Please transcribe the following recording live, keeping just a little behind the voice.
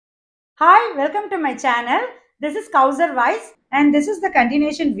Hi, welcome to my channel. This is Kauserwise and this is the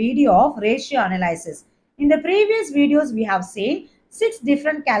continuation video of ratio analysis. In the previous videos, we have seen 6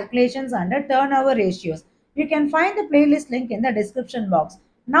 different calculations under turnover ratios. You can find the playlist link in the description box.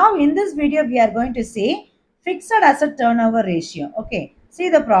 Now in this video, we are going to see fixed asset turnover ratio. Okay, see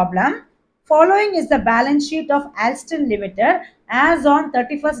the problem. Following is the balance sheet of Alston Limited as on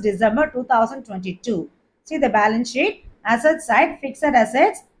 31st December 2022. See the balance sheet. Asset side, fixed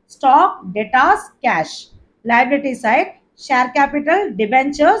assets, stock, debtors, cash. Liability side, share capital,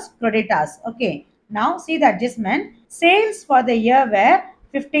 debentures, creditors. Okay. Now see the adjustment. Sales for the year were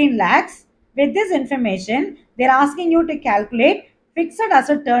 15 lakhs. With this information, they are asking you to calculate fixed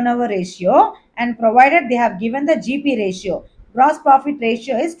asset turnover ratio, and provided they have given the GP ratio. Gross profit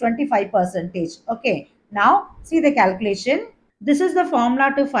ratio is 25%. Okay. Now see the calculation. This is the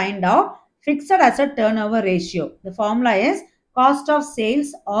formula to find out fixed asset turnover ratio. The formula is cost of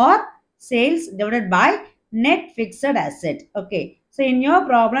sales or sales divided by net fixed asset. Okay. So in your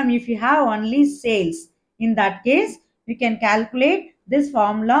problem, if you have only sales, in that case, you can calculate this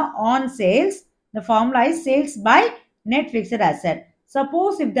formula on sales. The formula is sales by net fixed asset.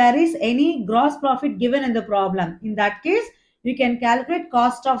 Suppose if there is any gross profit given in the problem, in that case, you can calculate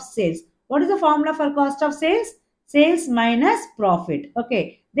cost of sales. What is the formula for cost of sales? Sales minus profit.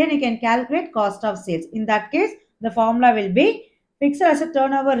 Okay. Then you can calculate cost of sales. In that case, the formula will be fixed asset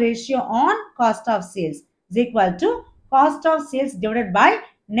turnover ratio on cost of sales is equal to cost of sales divided by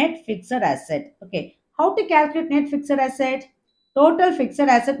net fixed asset. Okay. How to calculate net fixed asset? Total fixed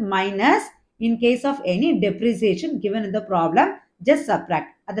asset minus, in case of any depreciation given in the problem, just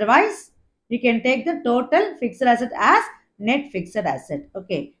subtract. Otherwise, you can take the total fixed asset as net fixed asset.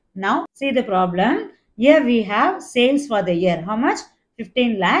 Okay. Now, see the problem. Here we have sales for the year. How much?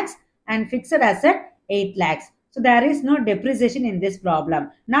 15 lakhs and fixed asset 8 lakhs. So there is no depreciation in this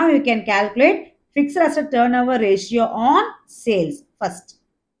problem. Now you can calculate fixed asset turnover ratio on sales first.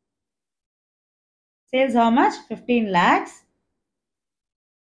 Sales how much? 15 lakhs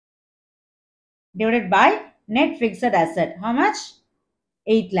divided by net fixed asset. How much?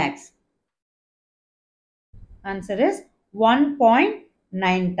 8 lakhs. Answer is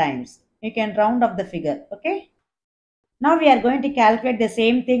 1.9 times. You can round up the figure. Okay. Now we are going to calculate the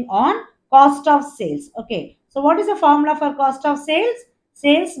same thing on cost of sales. Okay. So what is the formula for cost of sales?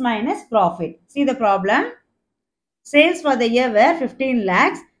 Sales minus profit. See the problem. Sales for the year were 15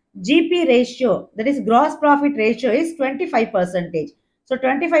 lakhs. GP ratio, that is gross profit ratio, is 25%. So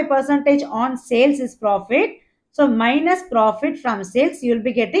 25% on sales is profit. So minus profit from sales, you will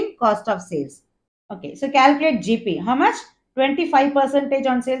be getting cost of sales. Okay. So calculate GP. How much? 25%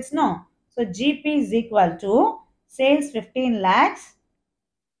 on sales? No. So GP is equal to sales 15 lakhs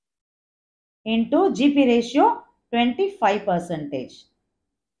into GP ratio 25%.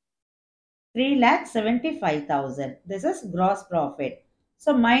 3,75,000. This is gross profit.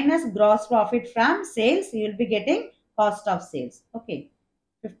 So minus gross profit from sales, you will be getting cost of sales. Okay.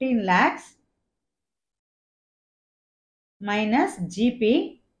 15 lakhs minus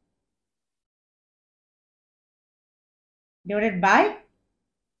GP divided by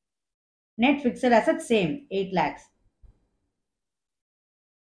net fixed asset, same 8 lakhs.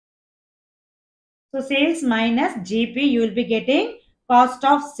 So sales minus GP, you will be getting cost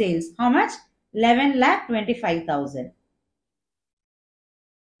of sales. How much? 11,25,000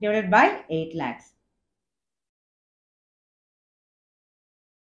 divided by 8 lakhs.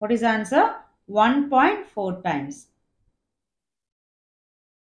 What is the answer? 1.4 times.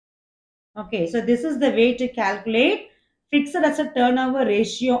 Okay, so this is the way to calculate fixed asset turnover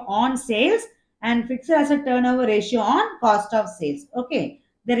ratio on sales and fixed asset turnover ratio on cost of sales. Okay.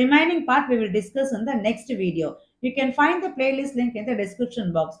 The remaining part we will discuss in the next video. You can find the playlist link in the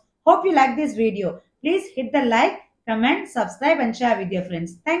description box. Hope you like this video. Please hit the like, comment, subscribe and share with your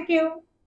friends. Thank you.